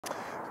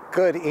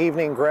Good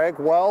evening, Greg.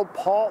 Well,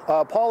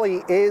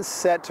 Pauli is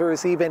set to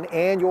receive an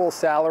annual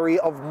salary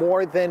of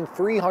more than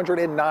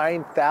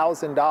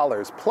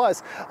 $309,000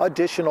 plus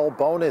additional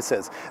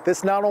bonuses.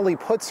 This not only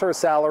puts her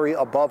salary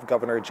above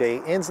Governor Jay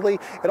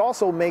Inslee, it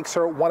also makes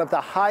her one of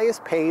the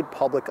highest paid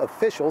public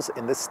officials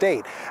in the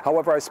state.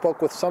 However, I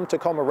spoke with some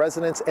Tacoma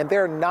residents and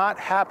they're not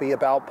happy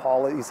about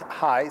Pauli's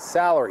high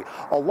salary,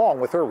 along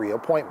with her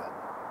reappointment.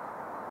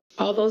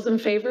 All those in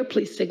favor,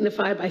 please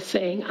signify by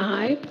saying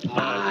aye.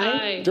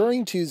 Aye.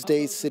 During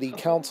Tuesday's city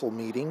council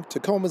meeting,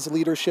 Tacoma's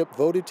leadership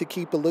voted to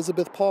keep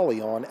Elizabeth Pauli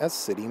on as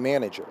city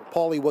manager.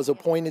 Pauli was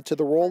appointed to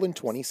the role in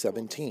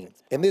 2017,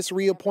 and this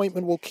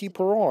reappointment will keep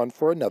her on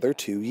for another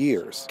 2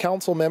 years.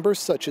 Council members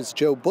such as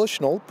Joe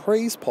Bushnell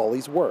praise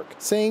Pauli's work,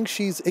 saying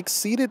she's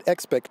exceeded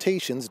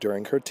expectations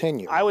during her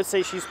tenure. I would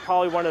say she's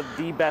probably one of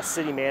the best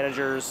city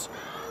managers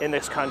in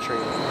this country.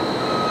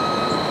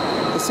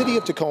 The city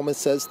of Tacoma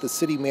says the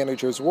city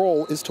manager's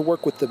role is to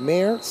work with the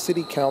mayor,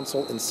 city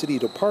council, and city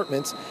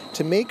departments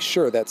to make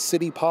sure that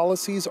city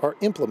policies are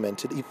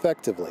implemented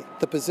effectively.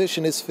 The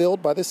position is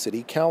filled by the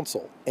city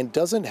council and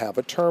doesn't have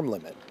a term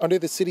limit. Under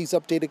the city's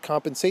updated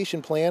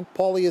compensation plan,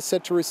 Pauli is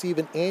set to receive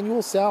an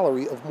annual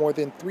salary of more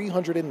than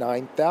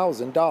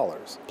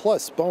 $309,000,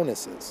 plus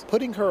bonuses,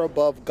 putting her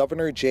above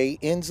Governor Jay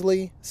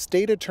Inslee,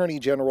 State Attorney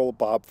General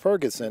Bob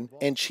Ferguson,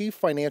 and Chief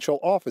Financial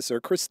Officer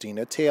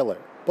Christina Taylor.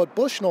 But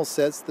Bushnell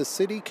says the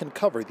city can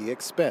cover the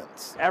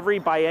expense. Every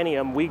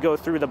biennium, we go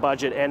through the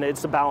budget, and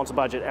it's a balanced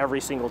budget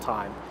every single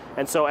time.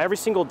 And so every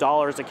single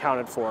dollar is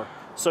accounted for.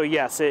 So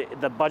yes,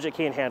 the budget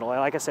can't handle it.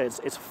 Like I said,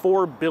 it's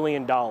 $4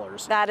 billion.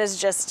 That is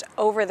just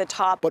over the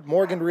top. But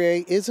Morgan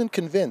Rie isn't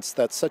convinced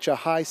that such a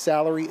high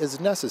salary is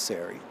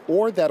necessary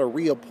or that a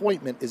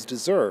reappointment is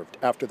deserved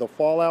after the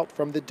fallout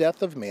from the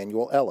death of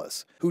Manuel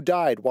Ellis, who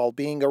died while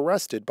being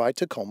arrested by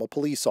Tacoma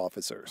police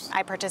officers.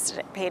 I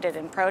participated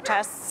in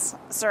protests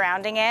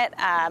surrounding it,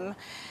 and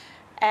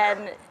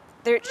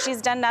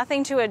she's done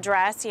nothing to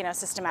address,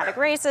 systematic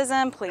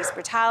racism, police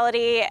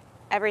brutality.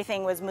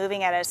 Everything was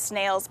moving at a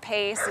snail's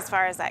pace as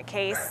far as that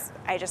case.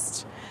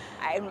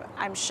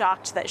 I'm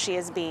shocked that she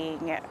is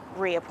being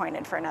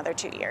reappointed for another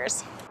 2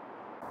 years.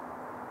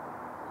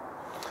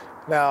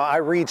 Now, I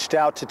reached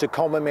out to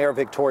Tacoma Mayor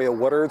Victoria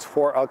Woodards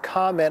for a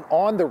comment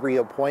on the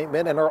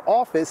reappointment, and her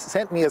office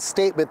sent me a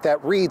statement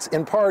that reads,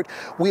 in part,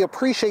 "We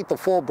appreciate the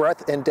full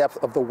breadth and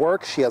depth of the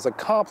work she has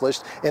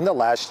accomplished in the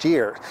last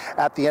year.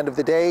 At the end of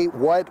the day,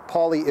 what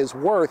Pauli is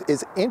worth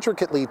is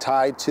intricately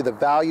tied to the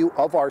value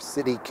of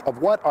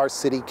what our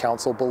city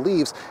council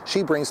believes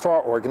she brings to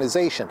our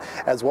organization,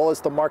 as well as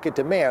the market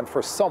demand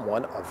for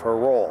someone of her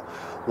role."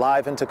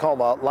 Live in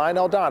Tacoma,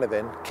 Lionel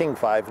Donovan, King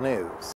 5 News.